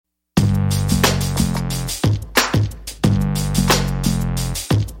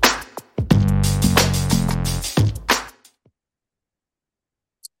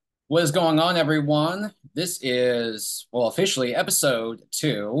What is going on, everyone? This is, well, officially episode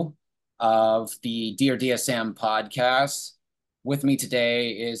two of the Dear DSM podcast. With me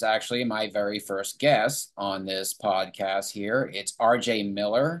today is actually my very first guest on this podcast here. It's RJ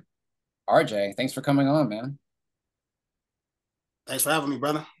Miller. RJ, thanks for coming on, man. Thanks for having me,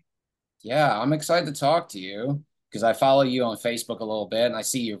 brother. Yeah, I'm excited to talk to you because I follow you on Facebook a little bit and I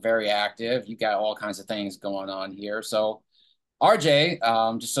see you're very active. You got all kinds of things going on here. So,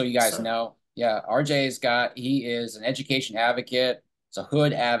 RJ, just so you Yes, guys sir. know, yeah, he is an education advocate, he's a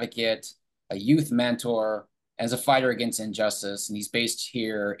hood advocate, a youth mentor, and is a fighter against injustice. And he's based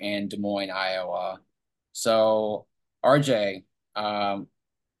here in Des Moines, Iowa. So, RJ,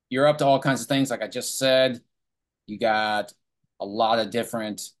 you're up to all kinds of things. Like I just said, you got a lot of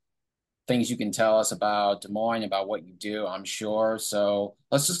different things you can tell us about Des Moines, about what you do, I'm sure. So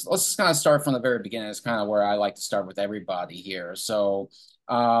let's just kind of start from the very beginning. It's kind of where I like to start with everybody here. So,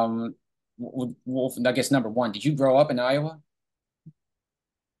 well, I guess number one, did you grow up in Iowa?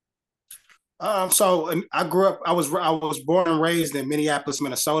 I grew up. I was born and raised in Minneapolis,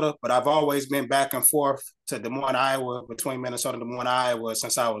 Minnesota, but I've always been back and forth to Des Moines, Iowa, between Minnesota and Des Moines, Iowa,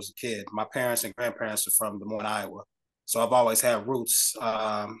 since I was a kid. My parents and grandparents are from Des Moines, Iowa, so I've always had roots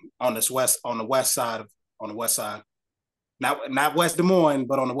on the west side on the west side, not West Des Moines,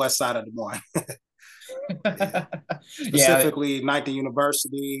 but on the west side of Des Moines. Yeah, Yeah, specifically 19th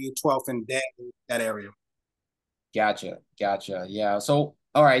University, 12th and Denton, that area. gotcha. Yeah. So,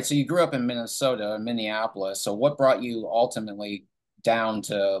 all right. So you grew up in Minnesota, Minneapolis. So what brought you ultimately down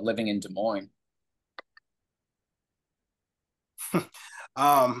to living in Des Moines?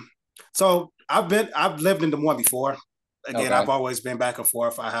 Um, I've lived in Des Moines before. Again, I've Okay. always been back and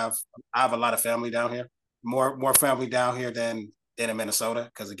forth. I have a lot of family down here. More family down here than in Minnesota.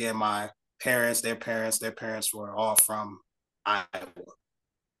 Because again, my their parents were all from Iowa.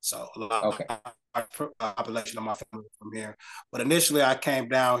 So a lot Okay. of population of my family from here. But initially, I came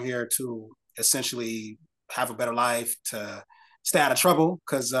down here to essentially have a better life, to stay out of trouble,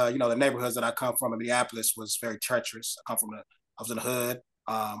 because the neighborhoods that I come from in Minneapolis was very treacherous. I was in the hood,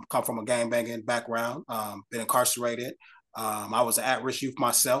 come from a gang banging background, been incarcerated. I was an at-risk youth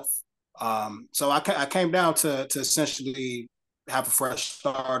myself. So I came down to essentially have a fresh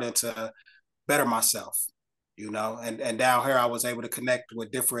start and to better myself, and down here I was able to connect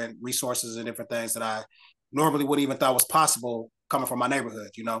with different resources and different things that I normally wouldn't even thought was possible coming from my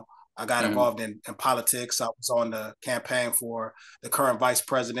neighborhood. I got Hmm. involved in politics. I was on the campaign for the current vice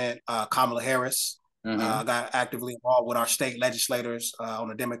president, Kamala Harris. I Hmm. got actively involved with our state legislators on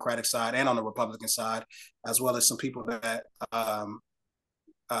the Democratic side and on the Republican side, as well as some people that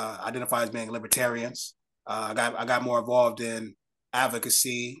identify as being libertarians. I got more involved in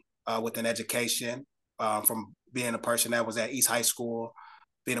advocacy within education, from being a person that was at East High School,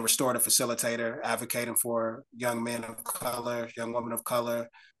 being a restorative facilitator, advocating for young men of color, young women of color,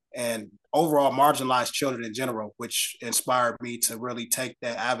 and overall marginalized children in general, which inspired me to really take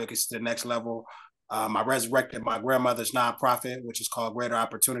that advocacy to the next level. I resurrected my grandmother's nonprofit, which is called Greater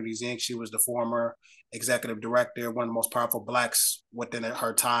Opportunities Inc. She was the former executive director, one of the most powerful blacks within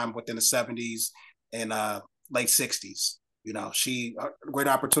her time, within the 70s and late 60s. She Greater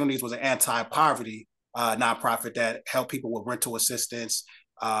Opportunities was an anti-poverty nonprofit that helped people with rental assistance.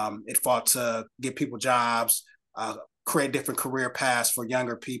 It fought to give people jobs, create different career paths for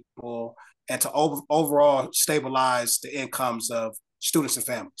younger people, and to overall stabilize the incomes of students and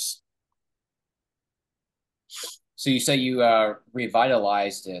families. So you say you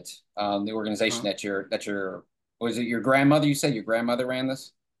revitalized it, the organization Mm-hmm. that your was it your grandmother? You said your grandmother ran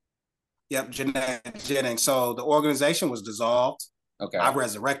this? Yep, Jeanette Jennings. So the organization was dissolved. I Okay.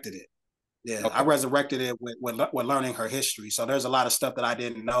 resurrected it. Yeah, I Okay. resurrected it with learning her history. So there's a lot of stuff that I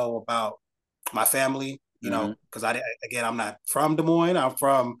didn't know about my family, Hmm. because again, I'm not from Des Moines. I'm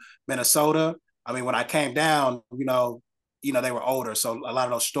from Minnesota. I mean, when I came down, they were older, so a lot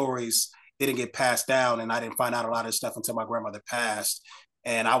of those stories didn't get passed down, and I didn't find out a lot of stuff until my grandmother passed.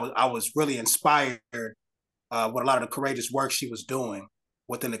 And I was really inspired with a lot of the courageous work she was doing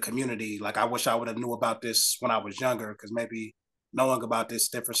within the community. Like I wish I would have knew about this when I was younger, because maybe knowing about this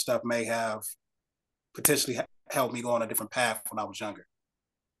different stuff may have potentially helped me go on a different path when I was younger.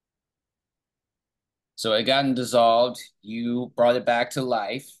 So it gotten dissolved. You brought it back to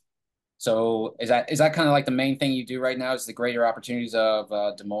life. So is that kind of like the main thing you do right now? Is the greater opportunities of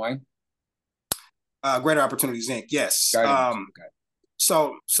Des Moines? Greater Opportunities Inc. Yes. Greater opportunity. Okay.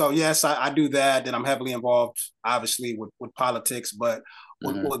 So yes, I do that. And I'm heavily involved, obviously, with politics, but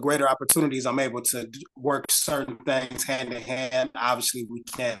Hmm. with Greater Opportunities, I'm able to work certain things hand in hand. Obviously, we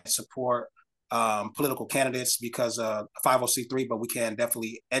can't support political candidates because 501c3, but we can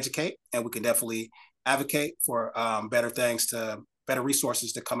definitely educate and we can definitely advocate for better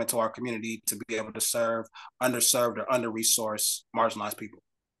resources to come into our community to be able to serve underserved or under-resourced marginalized people.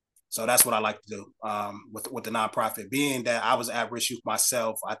 So that's what I like to do with the nonprofit. Being that I was at-risk youth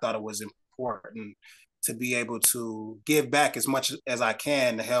myself, I thought it was important to be able to give back as much as I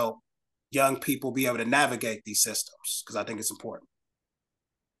can to help young people be able to navigate these systems because I think it's important.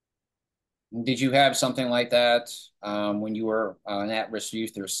 Did you have something like that when you were an at-risk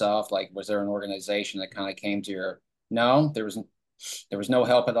youth yourself? Like, was there an organization that kind of came to your? No, there was no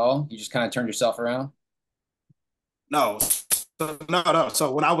help at all. You just kind of turned yourself around. No, no.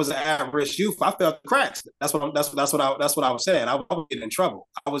 So when I was an at-risk youth, I felt the cracks. That's what I was saying. I was getting in trouble.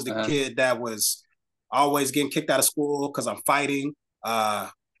 I was the Uh-huh. kid that was always getting kicked out of school because I'm fighting. I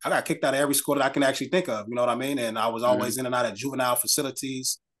got kicked out of every school that I can actually think of. You know what I mean? And I was Hmm. always in and out of juvenile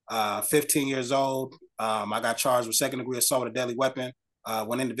facilities. 15 years old, I got charged with second degree assault with a deadly weapon.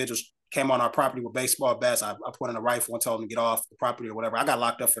 When individuals came on our property with baseball bats, I put in a rifle and told them to get off the property or whatever. I got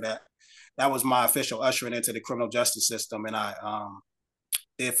locked up for that. That was my official ushering into the criminal justice system, and I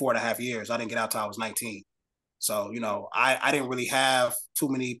did 4.5 years. I didn't get out till I was 19. So, I didn't really have too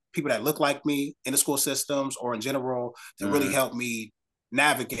many people that look like me in the school systems or in general to really Hmm. help me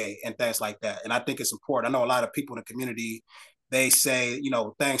navigate and things like that. And I think it's important. I know a lot of people in the community, they say,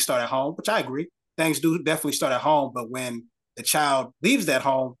 things start at home, which I agree. Things do definitely start at home, but when the child leaves that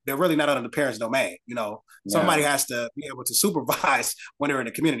home, they're really not under the parents' domain. Somebody Yeah, has to be able to supervise when they're in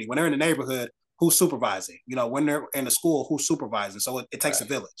the community. When they're in the neighborhood, who's supervising? When they're in the school, who's supervising? So it takes a right.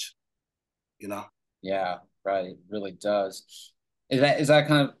 village, you know? Yeah, right. It really does. Is that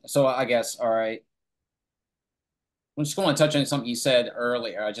kind of so? I guess all right. I'm just going to touch on something you said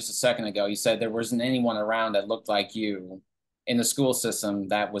earlier, just a second ago. You said there wasn't anyone around that looked like you in the school system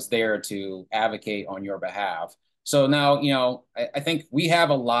that was there to advocate on your behalf. So now, I think we have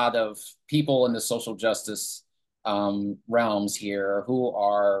a lot of people in the social justice realms here who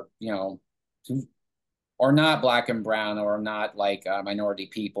are, who are not black and brown or not like minority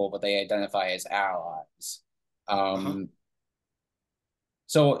people, but they identify as allies. Uh-huh. Um,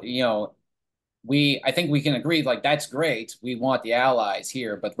 so, I think we can agree like that's great. We want the allies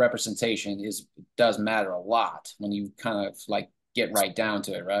here, but representation does matter a lot when you kind of like get right down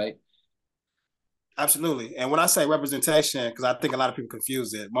to it, right? Absolutely. And when I say representation, because I think a lot of people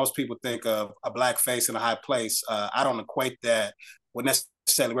confuse it, most people think of a black face in a high place. I don't equate that with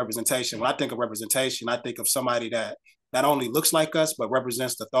necessarily representation. When I think of representation, I think of somebody that not only looks like us, but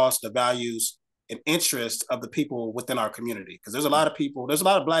represents the thoughts, the values, and interests of the people within our community. Because there's a lot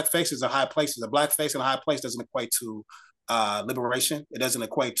of black faces in high places. A black face in a high place doesn't equate to liberation. It doesn't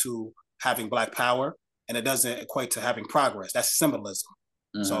equate to having black power, and it doesn't equate to having progress. That's symbolism.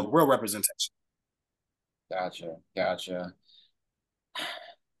 So Hmm. real representation. Gotcha, gotcha.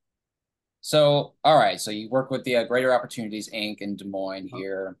 So, all right. So you work with the Greater Opportunities Inc. in Des Moines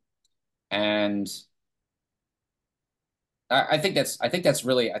here, and I think that's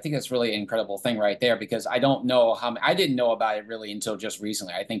really an incredible thing right there because I don't know I didn't know about it really until just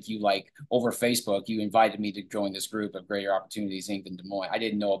recently. I think you like over Facebook, you invited me to join this group of Greater Opportunities Inc. in Des Moines. I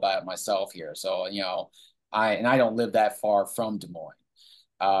didn't know about it myself here. So, I don't live that far from Des Moines.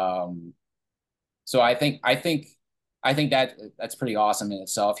 Um, so I think that that's pretty awesome in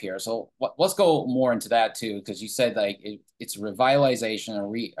itself here. So let's go more into that too, because you said like it's a revitalization,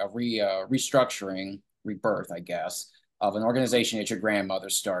 restructuring, rebirth, I guess, of an organization that your grandmother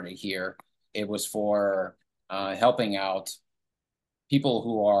started here. It was for helping out people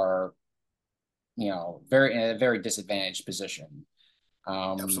who are, very in a very disadvantaged position.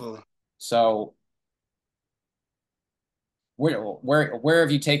 Um, Absolutely. so where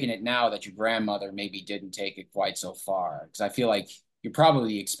have you taken it now that your grandmother maybe didn't take it quite so far? Because I feel like you're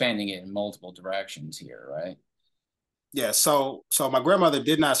probably expanding it in multiple directions here, right? Yeah. So my grandmother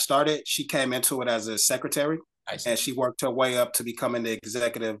did not start it. She came into it as a secretary, I and see. she worked her way up to becoming the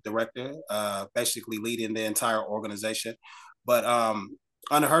executive director, basically leading the entire organization. But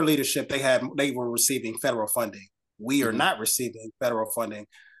under her leadership, they were receiving federal funding. We are Hmm. not receiving federal funding.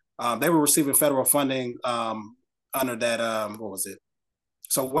 They were receiving federal funding under that what was it?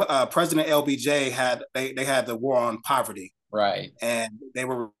 So President LBJ they had the war on poverty, Right. and they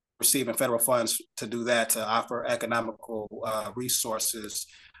were receiving federal funds to do that to offer economical resources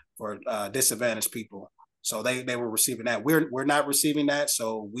for disadvantaged people. So they were receiving that. We're not receiving that.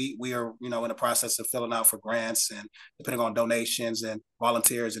 So we are in the process of filling out for grants and depending on donations and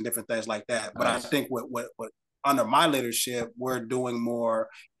volunteers and different things like that. But I Nice. think what under my leadership we're doing more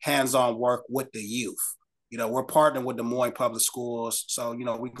hands-on work with the youth. We're partnering with Des Moines Public Schools, so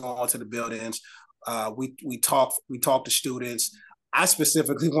we go into the buildings. We talk to students. I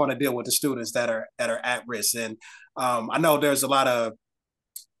specifically want to deal with the students that are at risk, and I know there's a lot of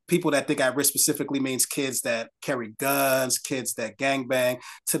people that think at risk specifically means kids that carry guns, kids that gangbang.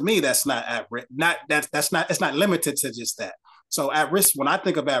 To me, that's not at risk. Not that's not it's not limited to just that. So at risk, when I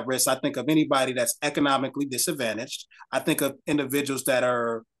think of at risk, I think of anybody that's economically disadvantaged. I think of individuals that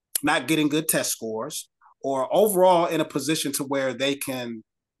are not getting good test scores or overall in a position to where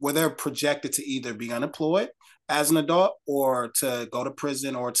they're projected to either be unemployed as an adult or to go to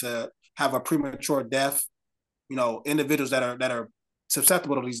prison or to have a premature death. Individuals that are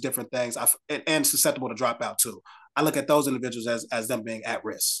susceptible to these different things and susceptible to drop out too. I look at those individuals as them being at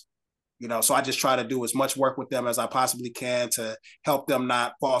risk. So I just try to do as much work with them as I possibly can to help them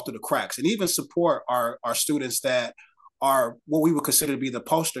not fall through the cracks and even support our students that are what we would consider to be the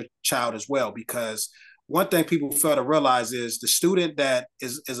poster child as well. Because one thing people fail to realize is the student that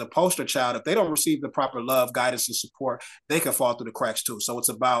is a poster child, if they don't receive the proper love, guidance, and support, they can fall through the cracks too. So it's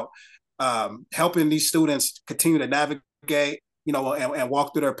about helping these students continue to navigate, and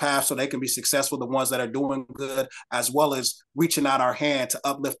walk through their path so they can be successful, the ones that are doing good, as well as reaching out our hand to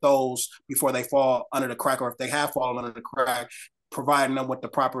uplift those before they fall under the crack, or if they have fallen under the crack, providing them with the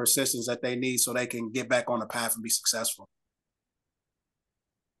proper assistance that they need so they can get back on the path and be successful.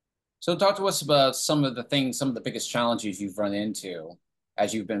 So talk to us about some of the biggest challenges you've run into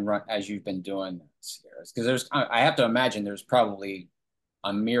as you've been doing this here. Because I have to imagine there's probably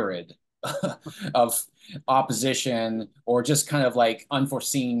a myriad of opposition or just kind of like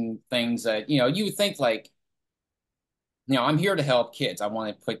unforeseen things that, you would think like, I'm here to help kids. I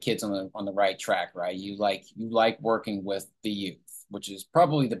want to put kids on the right track, right? You like working with the youth, which is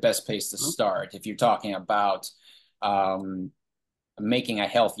probably the best place to start if you're talking about um, making a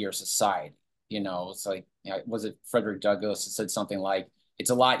healthier society. It's like, was it Frederick Douglass that said something like, it's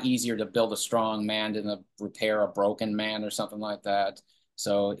a lot easier to build a strong man than to repair a broken man or something like that.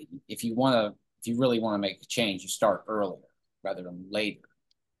 So if you really want to make a change, you start earlier rather than later,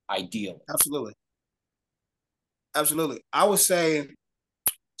 ideally. Absolutely. Absolutely. I would say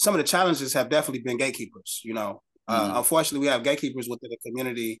some of the challenges have definitely been gatekeepers. Mm-hmm. Unfortunately, we have gatekeepers within the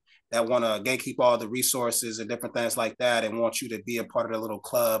community that want to gatekeep all the resources and different things like that, and want you to be a part of the little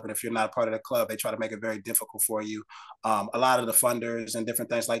club. And if you're not a part of the club, they try to make it very difficult for you. A lot of the funders and different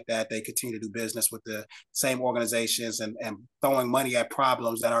things like that, they continue to do business with the same organizations and throwing money at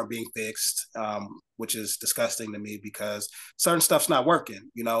problems that aren't being fixed, which is disgusting to me because certain stuff's not working,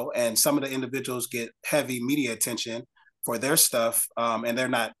 and some of the individuals get heavy media attention for their stuff, and they're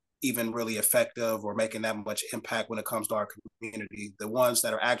not even really effective or making that much impact when it comes to our community. The ones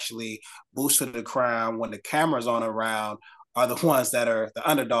that are actually boosting the crown when the camera's on around are the ones that are the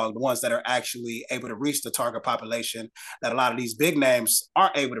underdog, the ones that are actually able to reach the target population that a lot of these big names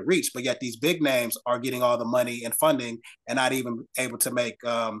aren't able to reach, but yet these big names are getting all the money and funding and not even able to make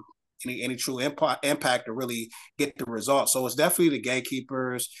any true impact or really get the results. So it's definitely the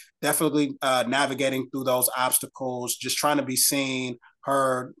gatekeepers, definitely navigating through those obstacles, just trying to be seen,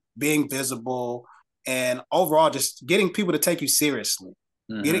 heard, being visible, and overall just getting people to take you seriously.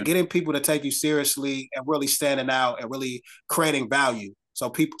 Mm-hmm. Getting people to take you seriously and really standing out and really creating value.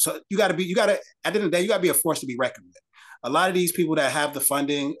 So you got to at the end of the day, you got to be a force to be reckoned with. A lot of these people that have the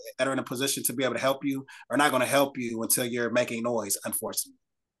funding that are in a position to be able to help you are not going to help you until you're making noise, unfortunately.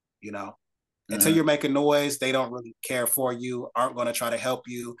 Until Mm-hmm. you're making noise, they don't really care for you, aren't going to try to help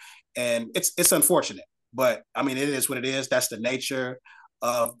you. And it's unfortunate, but I mean, it is what it is. That's the nature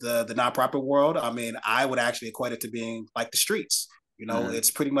of the nonprofit world. I mean, I would actually equate it to being like the streets. Mm-hmm.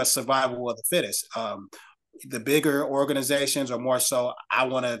 It's pretty much survival of the fittest. The bigger organizations are more so, I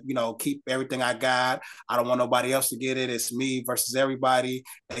want to, keep everything I got. I don't want nobody else to get it. It's me versus everybody.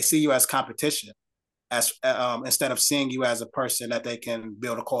 They see you as competition as instead of seeing you as a person that they can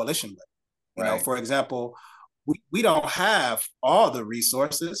build a coalition with. Right. For example, we don't have all the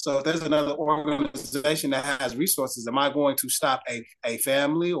resources. So if there's another organization that has resources, am I going to stop a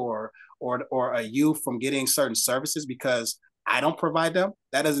family or a youth from getting certain services because I don't provide them?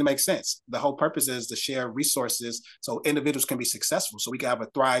 That doesn't make sense. The whole purpose is to share resources so individuals can be successful, so we can have a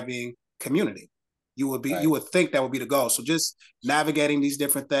thriving community. You Right. would think that would be the goal. So just navigating these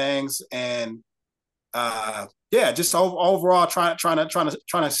different things and yeah, just overall trying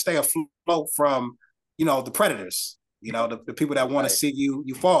to stay afloat from the predators, the people that want to Right. see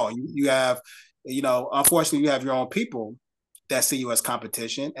you fall. You have, unfortunately, you have your own people that see you as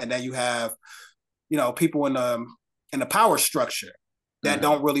competition, and then you have people in the power structure that Mm-hmm.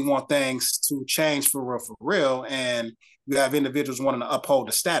 don't really want things to change for real, and you have individuals wanting to uphold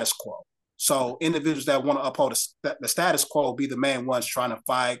the status quo. So individuals that want to uphold the status quo be the main ones trying to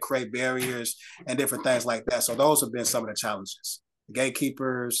fight, create barriers, and different things like that. So those have been some of the challenges. The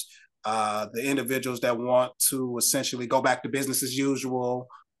gatekeepers, the individuals that want to essentially go back to business as usual,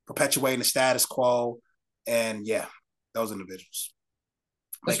 perpetuating the status quo, and yeah, those individuals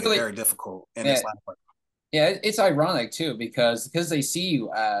That's make it really, very difficult in this yeah, line of work. yeah. It's ironic too because they see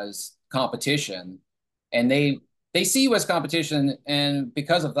you as competition, and they see you as competition, and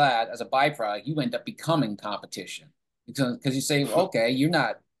because of that, as a byproduct, you end up becoming competition because you say, okay, you're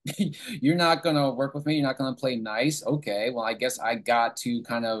not. You're not going to work with me. You're not going to play nice. Okay, well, I guess I got to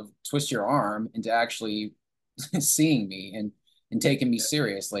kind of twist your arm into actually seeing me and taking me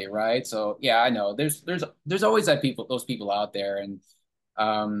seriously, right? So yeah, I know there's always those people out there, and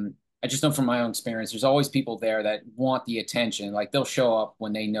I just know from my own experience, there's always people there that want the attention. Like they'll show up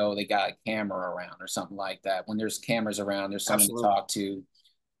when they know they got a camera around or something like that. When there's cameras around, there's someone to Absolutely. talk to,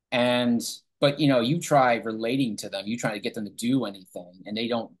 and but you try relating to them, you try to get them to do anything, and they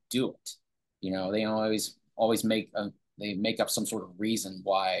don't do it. They always they make up some sort of reason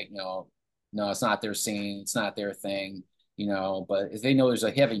why, no, it's not their scene, it's not their thing, but if they know there's a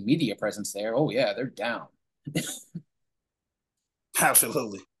heavy media presence there, oh yeah, they're down.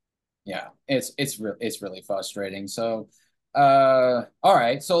 Absolutely. Yeah, it's really frustrating. So all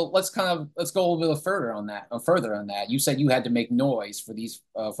right, so let's go a little bit further on that. You said you had to make noise for these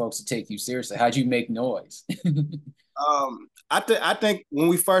folks to take you seriously. How'd you make noise? I think when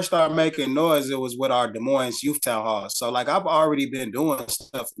we first started making noise, it was with our Des Moines Youth Town Hall. So like I've already been doing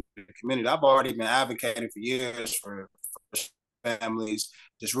stuff in the community. I've already been advocating for years for families,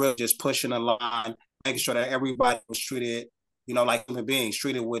 just really just pushing the line, making sure that everybody was treated, like human beings,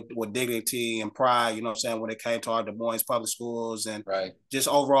 treated with dignity and pride, you know what I'm saying, when it came to our Des Moines public schools and Right. just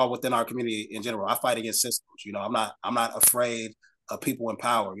overall within our community in general. I fight against systems, I'm not afraid of people in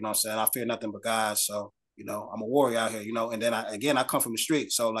power, you know what I'm saying? I fear nothing but God. So I'm a warrior out here, and then I come from the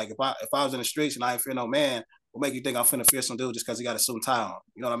street. So like if I was in the streets and I ain't fear no man, what make you think I'm finna fear some dude just because he got a suit and tie on?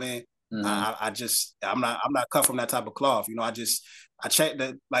 You know what I mean? Hmm. I'm not cut from that type of cloth. I check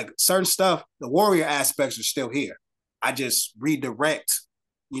that like certain stuff, the warrior aspects are still here. I just redirect,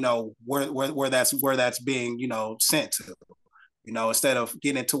 where that's being, sent to. Instead of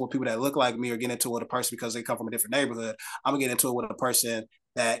getting into it with people that look like me or getting into it with a person because they come from a different neighborhood, I'm gonna get into it with a person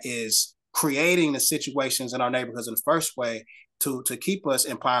that is creating the situations in our neighborhoods in the first way to keep us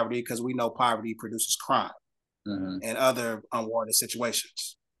in poverty because we know poverty produces crime Hmm. and other unwarranted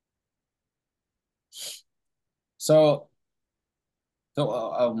situations. So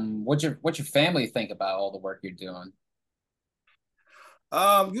what's your family think about all the work you're doing?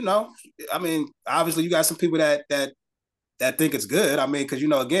 Um, you know, I mean, obviously you got some people that think it's good. I mean, because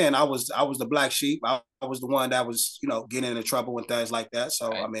again, I was the black sheep. I was the one that was getting into trouble and things like that.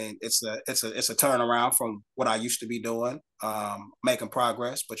 So I Right. mean, it's a turnaround from what I used to be doing, making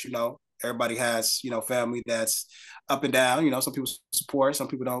progress. But everybody has family that's up and down. Some people support, some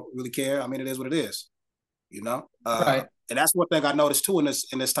people don't really care. I mean, it is what it is. Right. And that's one thing I noticed too in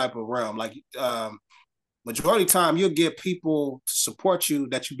this type of realm. Like majority of the time, you'll get people to support you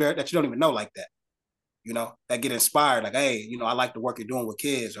that you don't even know like that, that get inspired, like, hey, I like the work you're doing with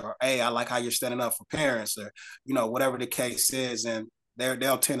kids, or hey, I like how you're standing up for parents, or whatever the case is, and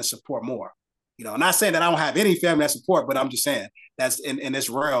they'll tend to support more. I'm not saying that I don't have any family that support, but I'm just saying that's in this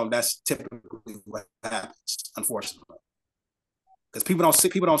realm, that's typically what happens, unfortunately, because people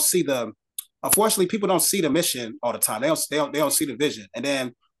don't see the unfortunately people don't see the mission all the time. They don't see the vision, and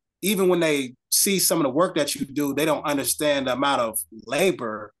then even when they see some of the work that you do, they don't understand the amount of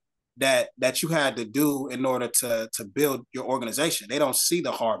labor that you had to do in order to build your organization. They don't see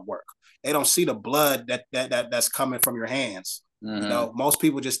the hard work. They don't see the blood that's coming from your hands. Hmm. Most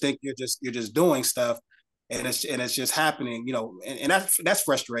people just think you're just doing stuff, and it's just happening. And that's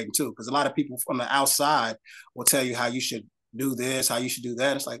frustrating too, because a lot of people from the outside will tell you how you should do this, how you should do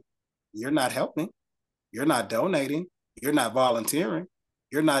that. It's like you're not helping, you're not donating, you're not volunteering,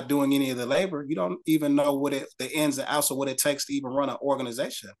 you're not doing any of the labor. You don't even know the ins and outs of what it takes to even run an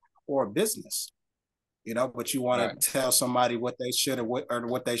organization or a business. But you want Right. to tell somebody what they should or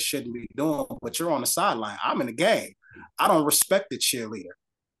what they shouldn't be doing, but you're on the sideline. I'm in the game. I don't respect the cheerleader.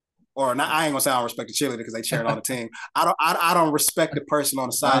 Or not, I ain't gonna say I don't respect the cheerleader because they cheering on the team. I don't respect the person on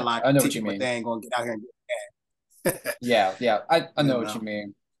the I sideline I know what you critiquing, but they mean. ain't gonna get out here and get it. Yeah, yeah. I you know what you know.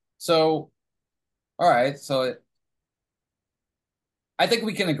 mean. So, all right. So I think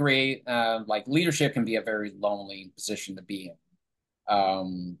we can agree, like leadership can be a very lonely position to be in.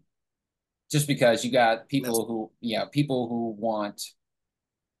 Um, just because you got Yes. people who want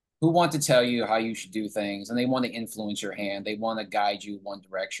who want to tell you how you should do things, and they want to influence your hand. They want to guide you one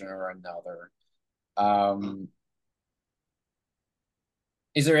direction or another. Um,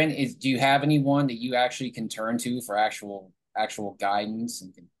 is there any? Do you have anyone that you actually can turn to for actual guidance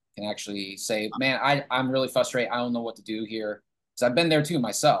and can actually say, "Man, I'm really frustrated. I don't know what to do here." Because I've been there too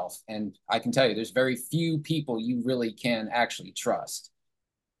myself, and I can tell you, there's very few people you really can actually trust.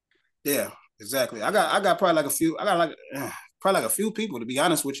 Yeah, exactly. I got probably like a few. I got like probably like a few people to be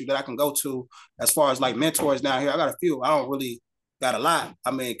honest with you that I can go to as far as like mentors down here. I got a few. I don't really got a lot.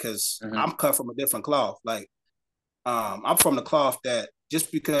 I mean, because Hmm. I'm cut from a different cloth. Like I'm from the cloth that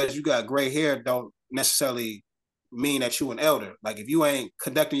just because you got gray hair don't necessarily mean that you an elder. Like if you ain't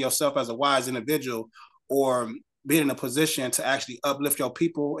conducting yourself as a wise individual or being in a position to actually uplift your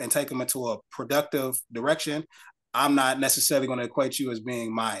people and take them into a productive direction, I'm not necessarily going to equate you as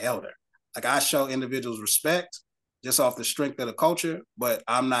being my elder. Like I show individuals respect just off the strength of the culture, but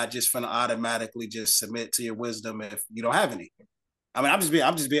I'm not just going to automatically just submit to your wisdom if you don't have any. I mean, I'm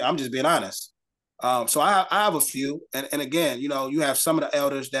just being honest. So I have a few, and again, you know, you have some of the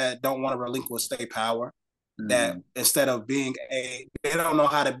elders that don't want to relinquish their power. That Hmm. instead of being they don't know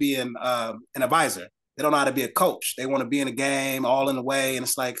how to be an advisor. They don't know how to be a coach. They want to be in the game, all in the way, and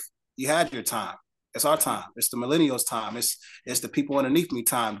it's like you had your time. It's our time. It's the millennials' time. It's the people underneath me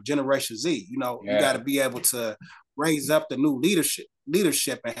time. Generation Z. You know, you got Yeah. to be able to raise up the new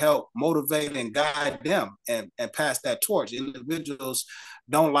leadership and help motivate and guide them and pass that torch. Individuals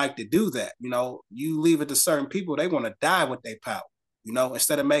don't like to do that. You know, you leave it to certain people, they want to die with their power. You know,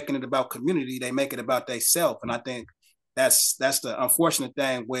 instead of making it about community, they make it about they self. And I think that's the unfortunate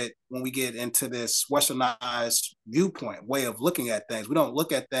thing with when we get into this westernized viewpoint way of looking at things. We don't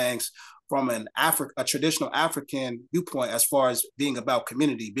look at things from a traditional African viewpoint as far as being about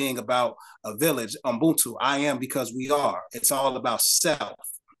community, being about a village, Ubuntu. I am because we are. It's all about self,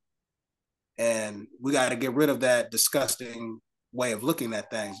 and we got to get rid of that disgusting way of looking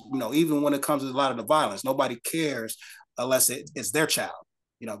at things. You know, even when it comes to a lot of the violence, nobody cares unless it's their child.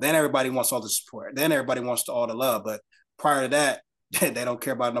 You know, then everybody wants all the support. Then everybody wants all the love. But prior to that, they don't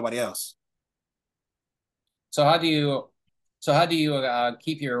care about nobody else. So how do you so how do you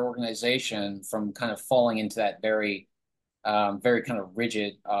keep your organization from kind of falling into that very kind of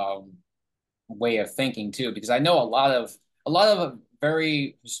rigid way of thinking too? Because I know a lot of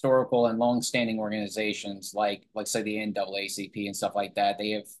very historical and long-standing organizations like say the NAACP and stuff like that,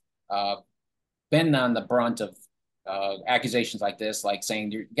 they have uh, been on the brunt of accusations like this, like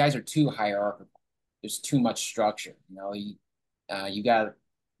saying you guys are too hierarchical. There's too much structure. You got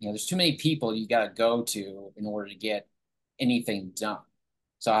there's too many people you got to go to in order to get anything done.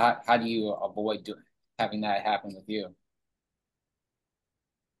 So how do you avoid having that happen with you?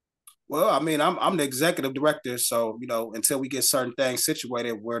 Well, I mean, I'm the executive director, so you know, until we get certain things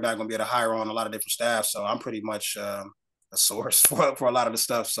situated, we're not going to be able to hire on a lot of different staff. So I'm pretty much a source for a lot of the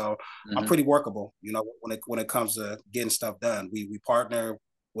stuff. So I'm Hmm. pretty workable, you know, when it comes to getting stuff done. We partner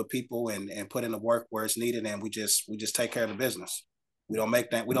with people and put in the work where it's needed, and we just take care of the business. We don't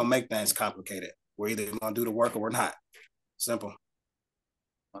make things complicated. We're either going to do the work or we're not. Simple.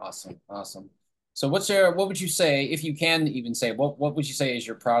 Awesome, awesome. So what would you say, if you can even say, what would you say is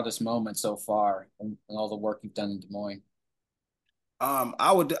your proudest moment so far in all the work you've done in Des Moines?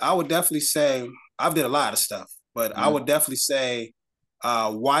 I would definitely say I've did a lot of stuff, but I Mhm. would definitely say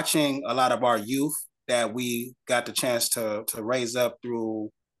watching a lot of our youth that we got the chance to raise up through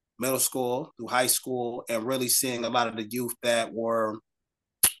middle school, through high school, and really seeing a lot of the youth that were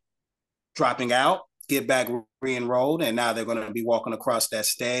dropping out get back re-enrolled, and now they're going to be walking across that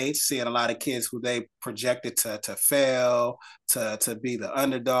stage, seeing a lot of kids who they projected to fail, to be the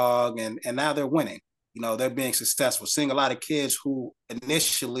underdog, and now they're winning. You know, they're being successful. Seeing a lot of kids who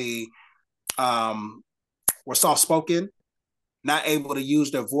initially um, were soft spoken, not able to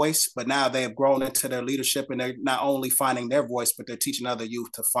use their voice, but now they have grown into their leadership, and they're not only finding their voice, but they're teaching other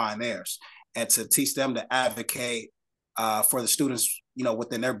youth to find theirs and to teach them to advocate for the students, you know,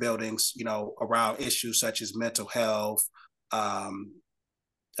 within their buildings, you know, around issues such as mental health, um,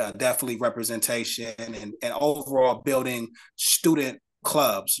 definitely representation, and overall building student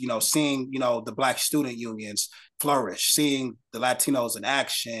clubs, you know, seeing, you know, the Black student unions flourish, seeing the Latinos in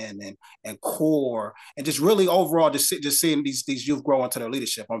action and core, and just really overall just seeing these youth grow into their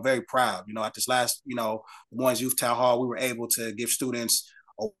leadership. I'm very proud. You know, at this last, you know, One's Youth Town Hall, we were able to give students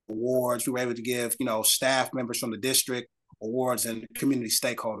awards. We were able to give, you know, staff members from the district awards and community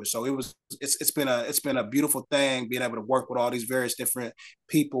stakeholders. So it's been a beautiful thing being able to work with all these various different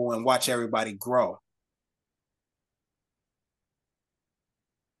people and watch everybody grow.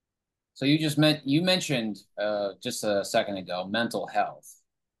 So you mentioned just a second ago mental health.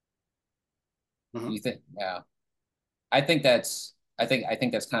 Mm-hmm. You think? Yeah, I think that's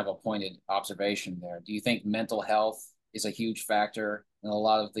kind of a pointed observation there. Do you think mental health is a huge factor in a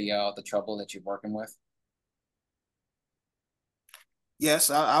lot of the trouble that you're working with? Yes,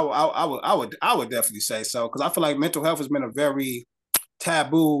 I would definitely say so because I feel like mental health has been a very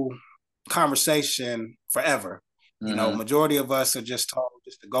taboo conversation forever. You know, Hmm. majority of us are just told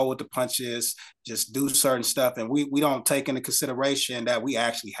just to go with the punches, just do certain stuff, and we don't take into consideration that we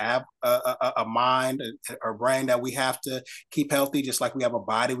actually have a mind or brain that we have to keep healthy, just like we have a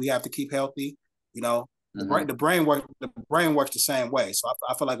body we have to keep healthy. You know, Hmm. the brain works the same way. So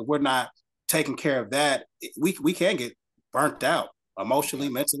I feel like if we're not taking care of that, we can get burnt out Yeah. emotionally,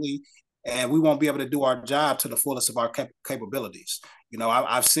 mentally, and we won't be able to do our job to the fullest of our capabilities. You know,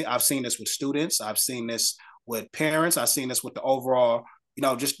 I've seen this with students. I've seen this with parents. I've seen this with the overall,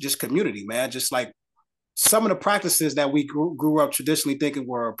 just community, man. Just like some of the practices that we grew up traditionally thinking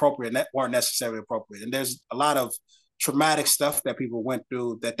were appropriate weren't necessarily appropriate. And there's a lot of traumatic stuff that people went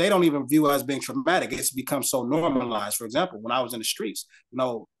through that they don't even view as being traumatic. It's become so normalized. For example, when I was in the streets,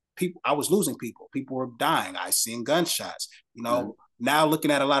 people, I was losing people. People were dying. I seen gunshots. Hmm. Now looking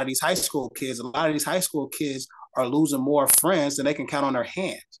at a lot of these high school kids, a lot of these high school kids are losing more friends than they can count on their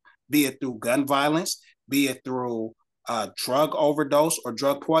hands, be it through gun violence, be it through drug overdose or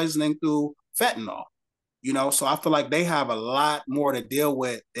drug poisoning through fentanyl. So I feel like they have a lot more to deal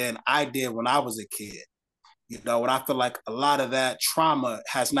with than I did when I was a kid. And I feel like a lot of that trauma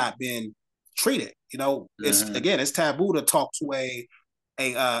has not been treated. It's Hmm. again, it's taboo to talk to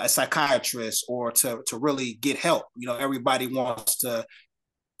a psychiatrist or to really get help. Everybody wants to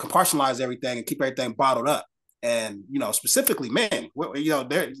compartmentalize everything and keep everything bottled up. And specifically men,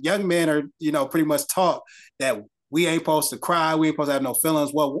 they're young men are pretty much taught that we ain't supposed to cry, we ain't supposed to have no feelings,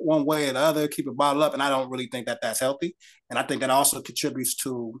 one way or the other, keep it bottled up. And I don't really think that that's healthy. And I think that also contributes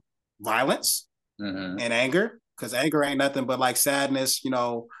to violence Hmm. and anger, because anger ain't nothing but like sadness,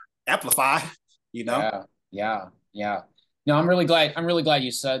 amplified. You know, Yeah, yeah, yeah. No, I'm really glad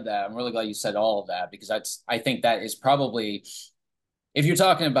you said that. I'm really glad you said all of that because I think that is probably if you're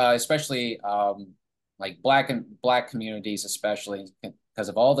talking about especially like black communities, especially because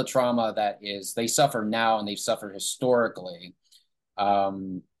of all the trauma that is they suffer now and they've suffered historically.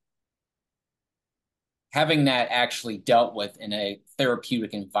 Um, Having that actually dealt with in a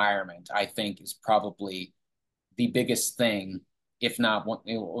therapeutic environment, I think, is probably the biggest thing, if not one,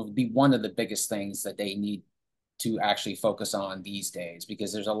 it will be one of the biggest things that they need to actually focus on these days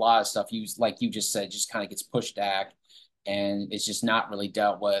because there's a lot of stuff like you just said just kind of gets pushed back and it's just not really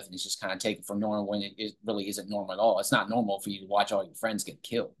dealt with and it's just kind of taken for normal when it really isn't normal at all. It's not normal for you to watch all your friends get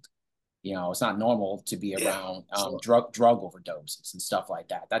killed. It's not normal to be yeah, around sure. drug overdoses and stuff like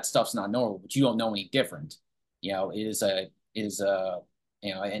that. That stuff's not normal, but you don't know any different. It is a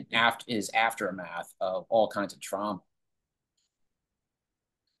an aftermath of all kinds of trauma.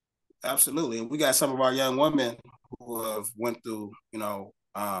 Absolutely. And we got some of our young women who have went through,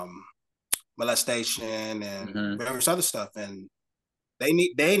 molestation and Hmm. various other stuff, and they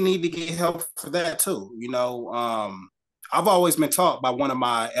need to get help for that too. I've always been taught by one of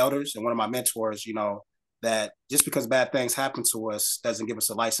my elders and one of my mentors, that just because bad things happen to us doesn't give us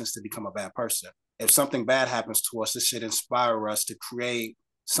a license to become a bad person. If something bad happens to us, it should inspire us to create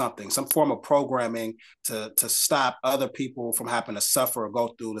something, some form of programming to stop other people from having to suffer or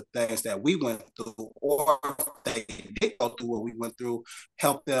go through the things that we went through, or if they did go through what we went through,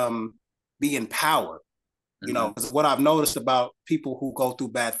 help them be empowered. Hmm. Because what I've noticed about people who go through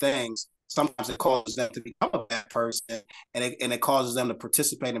bad things, sometimes it causes them to become a bad person, and it causes them to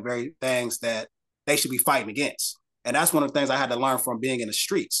participate in very things that they should be fighting against. And that's one of the things I had to learn from being in the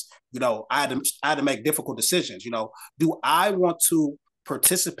streets. I had to make difficult decisions. Do I want to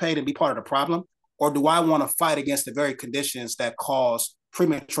participate and be part of the problem, or do I want to fight against the very conditions that cause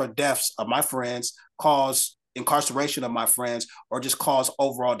premature deaths of my friends, cause incarceration of my friends, or just cause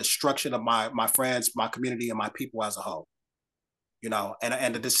overall destruction of my friends, my community, and my people as a whole?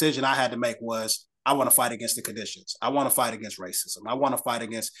 And the decision I had to make was I want to fight against the conditions. I want to fight against racism. I want to fight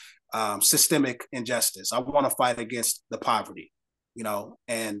against systemic injustice. I want to fight against the poverty,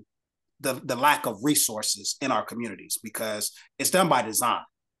 and the lack of resources in our communities, because it's done by design,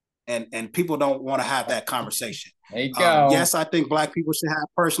 and people don't want to have that conversation. There you go. Yes, I think Black people should have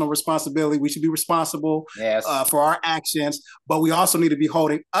personal responsibility. We should be responsible Yes. for our actions, but we also need to be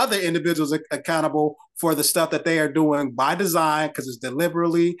holding other individuals accountable for the stuff that they are doing by design, because it's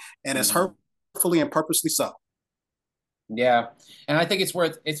deliberately and it's Hmm. hurtfully and purposely so. Yeah, and I think it's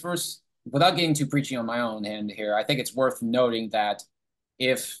worth without getting too preachy on my own end here. I think it's worth noting that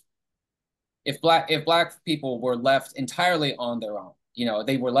if if black people were left entirely on their own,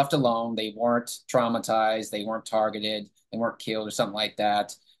 they were left alone. They weren't traumatized. They weren't targeted. They weren't killed or something like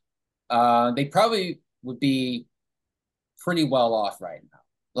that. They probably would be pretty well off right now.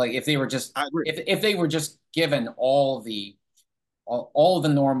 Like if they were just I agree. if they were just given all the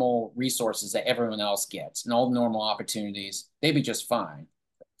normal resources that everyone else gets and all the normal opportunities, they'd be just fine.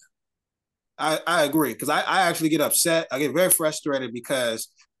 I agree because I actually get upset. I get very frustrated because,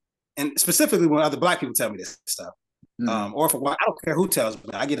 and specifically when other black people tell me this stuff, Mm. or if I don't care who tells me,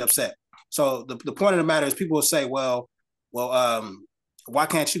 I get upset. So the point of the matter is, people will say, well, why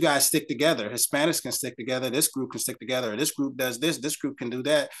can't you guys stick together? Hispanics can stick together. This group can stick together. This group does this. This group can do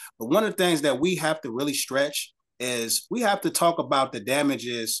that. But one of the things that we have to really stretch is we have to talk about the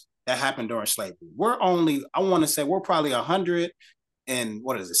damages that happened during slavery. I want to say we're probably 100 and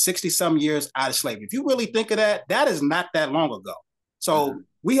what is it, 60 some years out of slavery. If you really think of that, that is not that long ago. So Mm.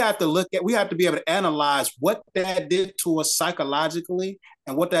 we have to be able to analyze what that did to us psychologically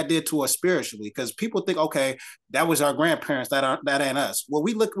and what that did to us spiritually. Because people think, okay, that was our grandparents, that ain't us. Well,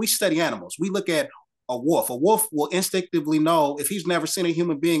 we study animals. We look at a wolf. A wolf will instinctively know if he's never seen a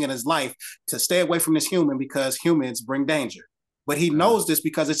human being in his life to stay away from this human because humans bring danger. But he Mm. knows this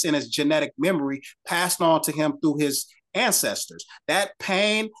because it's in his genetic memory passed on to him through his ancestors. That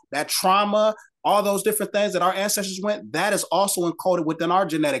pain, that trauma, all those different things that our ancestors went, that is also encoded within our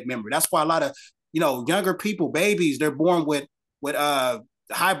genetic memory. That's why a lot of younger people, babies, they're born with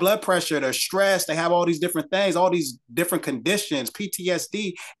high blood pressure, they're stressed, they have all these different things, all these different conditions,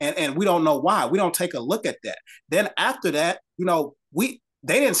 PTSD, and we don't know why. We don't take a look at that. Then after that, they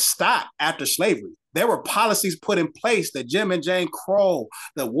didn't stop after slavery. There were policies put in place, the Jim and Jane Crow,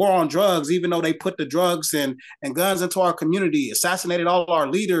 the war on drugs, even though they put the drugs and guns into our community, assassinated all our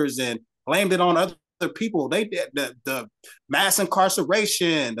leaders and blamed it on other people. They did the mass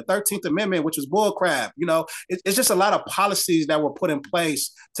incarceration, the 13th Amendment, which was bullcrap. It's just a lot of policies that were put in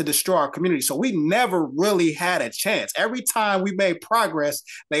place to destroy our community. So we never really had a chance. Every time we made progress,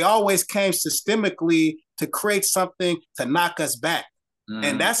 they always came systemically to create something to knock us back.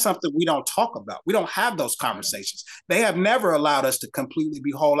 And Mm. that's something we don't talk about. We don't have those conversations. They have never allowed us to completely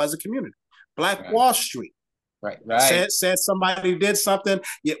be whole as a community. Black Right. Wall Street Right. Right. said somebody did something.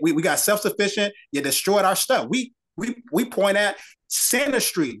 Yet we got self-sufficient. You destroyed our stuff. We point at Center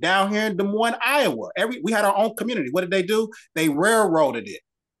Street down here in Des Moines, Iowa. We had our own community. What did they do? They railroaded it.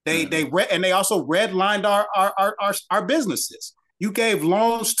 Mm. And they also redlined our businesses. You gave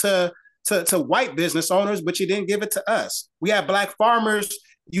loans to white business owners, but you didn't give it to us. We had black farmers.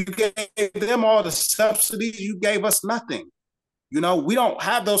 You gave them all the subsidies. You gave us nothing. We don't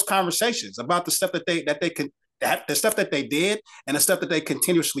have those conversations about the stuff the stuff that they did and the stuff that they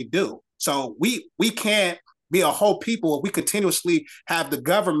continuously do. So we can't be a whole people if we continuously have the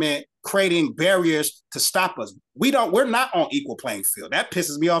government creating barriers to stop us. We're not on equal playing field. That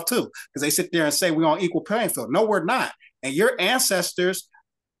pisses me off too, because they sit there and say we're on equal playing field. No, we're not. And your ancestors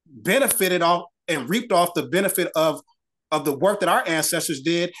benefited off and reaped off the benefit of the work that our ancestors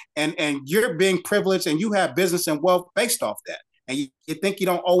did, and you're being privileged and you have business and wealth based off that. And you think you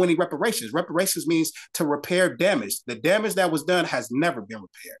don't owe any reparations. Reparations means to repair damage. The damage that was done has never been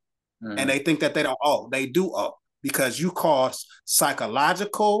repaired. And Mm. they think that they don't owe. They do owe because you caused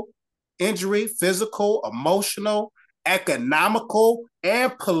psychological injury, physical, emotional, economical,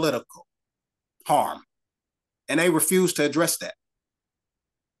 and political harm. And they refuse to address that.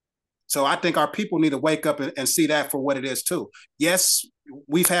 So I think our people need to wake up and see that for what it is too. Yes,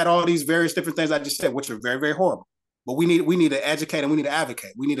 we've had all these various different things I just said, which are very, very horrible. But we need to educate and we need to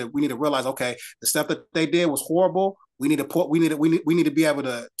advocate. We need to realize, okay, the stuff that they did was horrible. We need to be able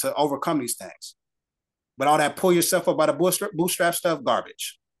to overcome these things. But all that pull yourself up by the bootstrap stuff,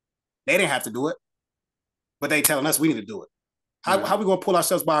 garbage. They didn't have to do it, but they telling us we need to do it. How Mm. we gonna pull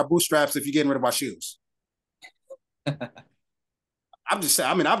ourselves by our bootstraps if you're getting rid of our shoes? I'm just saying.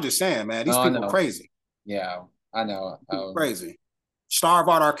 I mean, I'm just saying, man. These Oh, people are no. crazy. Yeah, I know. People are crazy. Starve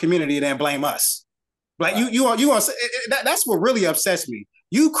out our community and then blame us. Like Right. you want that's what really upsets me.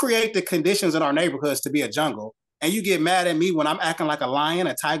 You create the conditions in our neighborhoods to be a jungle, and you get mad at me when I'm acting like a lion,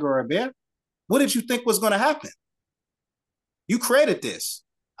 a tiger, or a bear. What did you think was going to happen? You created this.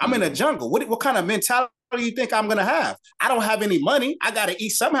 I'm in a Mm. jungle. What kind of mentality do you think I'm going to have? I don't have any money. I got to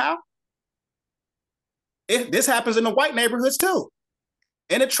eat somehow. This happens in the white neighborhoods too,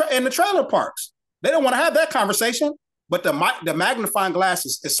 in the trailer parks. They don't want to have that conversation. But the magnifying glass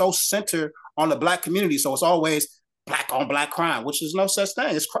is so centered on the black community, so it's always black on black crime, which is no such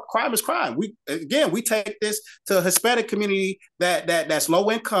thing. Crime is crime. We take this to a Hispanic community that's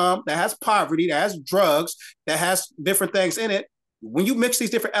low income, that has poverty, that has drugs, that has different things in it. When you mix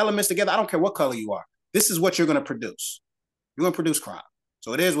these different elements together, I don't care what color you are. This is what you're going to produce. you're going to produce crime.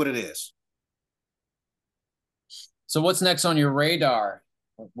 So it is what it is. So what's next on your radar?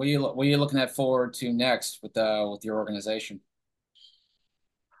 What are you looking at forward to next with your organization?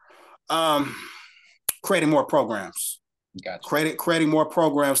 Um, Creating more programs, Gotcha. creating more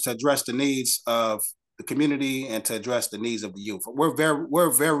programs to address the needs of the community and to address the needs of the youth.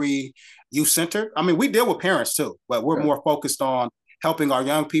 We're very youth centered. I mean, we deal with parents too, but we're Sure. more focused on helping our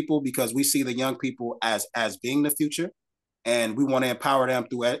young people because we see the young people as being the future, and we want to empower them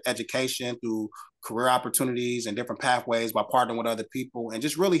through education, through career opportunities and different pathways by partnering with other people and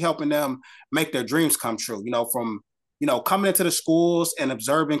just really helping them make their dreams come true. From coming into the schools and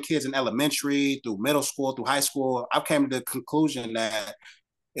observing kids in elementary through middle school through high school, I came to the conclusion that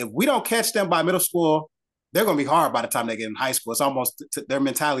if we don't catch them by middle school, they're going to be hard by the time they get in high school. It's almost their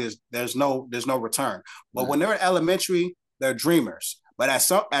mentality is there's no return. But when they're in elementary, they're dreamers. But at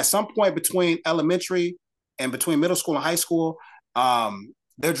some point between elementary and between middle school and high school,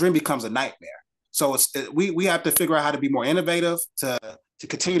 their dream becomes a nightmare. So we have to figure out how to be more innovative to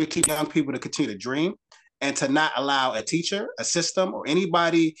continue to keep young people to continue to dream and to not allow a teacher, a system, or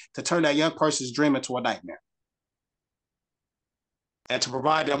anybody to turn that young person's dream into a nightmare, and to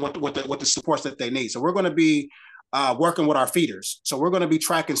provide them with the supports that they need. So we're going to be working with our feeders. So we're going to be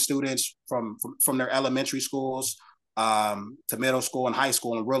tracking students from their elementary schools to middle school and high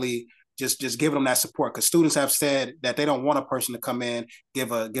school, and really just giving them that support. Because students have said that they don't want a person to come in,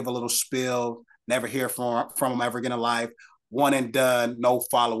 give a little spill, never hear from them ever again in life, one and done, no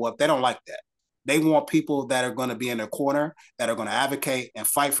follow up. They don't like that. They want people that are going to be in their corner, that are going to advocate and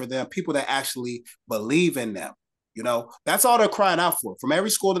fight for them, people that actually believe in them. That's all they're crying out for. From every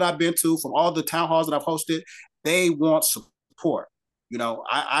school that I've been to, from all the town halls that I've hosted, they want support.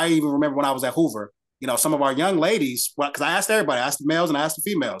 I even remember when I was at Hoover, some of our young ladies, because I asked everybody, I asked the males and I asked the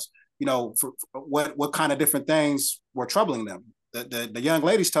females, for what kind of different things were troubling them. The young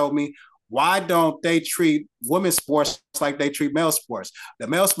ladies told me, why don't they treat women's sports like they treat male sports? The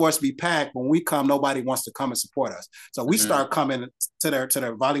male sports be packed. When we come, nobody wants to come and support us. So we start coming to their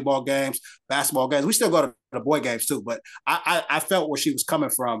volleyball games, basketball games. We still go to the boy games too. But I felt where she was coming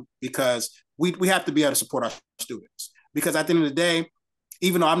from, because we have to be able to support our students. Because at the end of the day,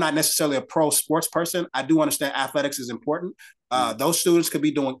 even though I'm not necessarily a pro sports person, I do understand athletics is important. Those students could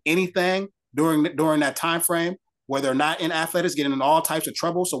be doing anything during that time frame where they're not in athletics, getting in all types of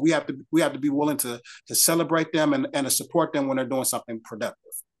trouble. So we have to be willing to celebrate them and to support them when they're doing something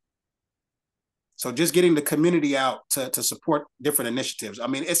productive. So just getting the community out to support different initiatives. I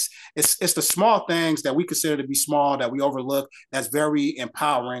mean, it's the small things that we consider to be small that we overlook that's very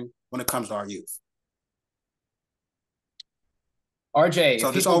empowering when it comes to our youth. RJ,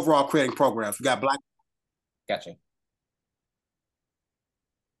 so just overall creating programs. We got Black. Gotcha.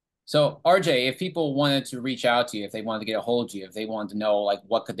 So RJ, if people wanted to reach out to you, if they wanted to get a hold of you, if they wanted to know like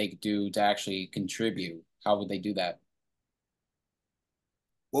what could they do to actually contribute, how would they do that?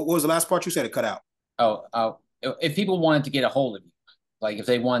 What was the last part you said? It cut out. If people wanted to get a hold of you, like if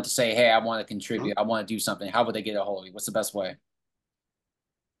they wanted to say, hey, I want to contribute, I want to do something, how would they get a hold of you? What's the best way?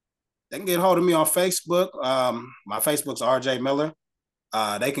 They can get a hold of me on Facebook. My Facebook's RJ Miller.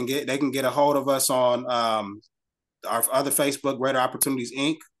 They can get a hold of us on our other Facebook, Greater Opportunities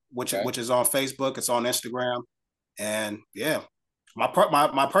Inc., which is on Facebook. It's on Instagram, and yeah, my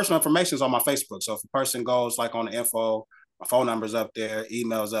personal information is on my Facebook. So if a person goes like on the info, my phone number's up there,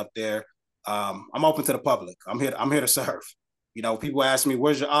 emails up there. I'm open to the public. I'm here to serve. People ask me,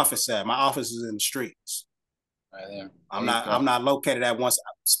 where's your office at? My office is in the streets. Right there. I'm not located at one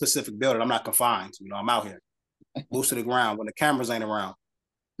specific building. I'm not confined. I'm out here, loose to the ground when the cameras ain't around.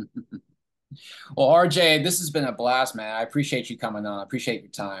 Well, RJ, this has been a blast, man. I appreciate you coming on. I appreciate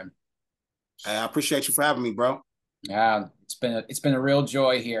your time. I appreciate you for having me, bro. Yeah, it's been a real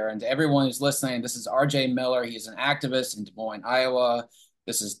joy here. And to everyone who's listening, this is RJ Miller. He's an activist in Des Moines, Iowa.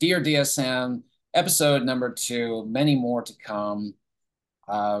 This is Dear DSM, episode number 2. Many more to come.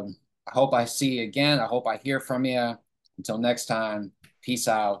 I hope I see you again. I hope I hear from you. Until next time, peace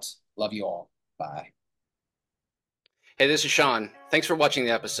out. Love you all. Bye. Hey, this is Sean. Thanks for watching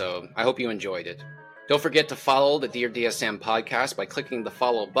the episode. I hope you enjoyed it. Don't forget to follow the Dear DSM podcast by clicking the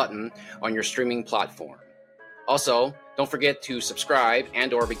follow button on your streaming platform. Also, don't forget to subscribe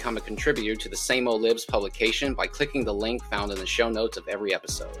and or become a contributor to the Same Old Libs publication by clicking the link found in the show notes of every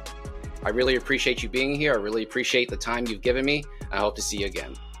episode. I really appreciate you being here. I really appreciate the time you've given me. I hope to see you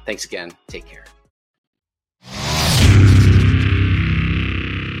again. Thanks again. Take care.